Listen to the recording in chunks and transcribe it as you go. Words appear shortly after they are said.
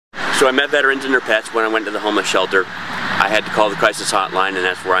So I met veterans and their pets when I went to the homeless shelter. I had to call the crisis hotline, and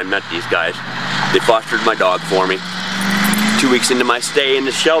that's where I met these guys. They fostered my dog for me. 2 weeks into my stay in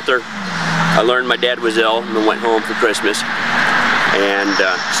the shelter, I learned my dad was ill and went home for Christmas and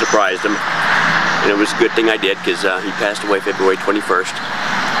surprised him. And it was a good thing I did, because he passed away February 21st.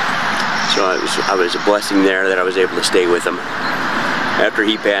 So I was a blessing there that I was able to stay with him. After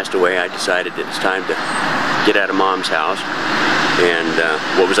he passed away, I decided that it's time to get out of Mom's house. And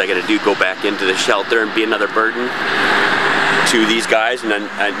what was I going to do? Go back into the shelter and be another burden to these guys and then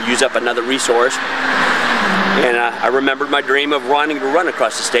use up another resource. And I remembered my dream of wanting to run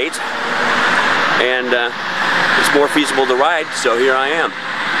across the states. And it's more feasible to ride, so here I am.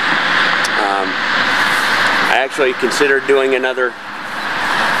 I actually considered doing for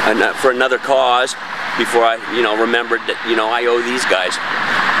another cause before I, remembered that, I owe these guys.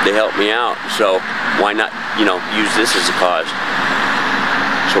 They helped me out, so why not, use this as a cause?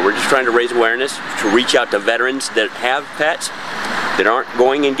 So we're just trying to raise awareness, to reach out to veterans that have pets, that aren't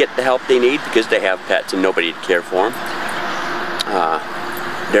going and get the help they need because they have pets and nobody to care for them.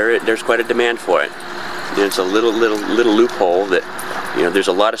 There's quite a demand for it. There's a little loophole that, there's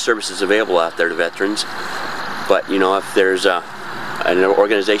a lot of services available out there to veterans, but if there's an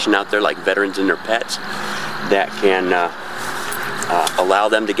organization out there like Veterans and Their Pets that can allow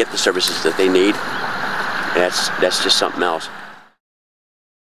them to get the services that they need, that's just something else.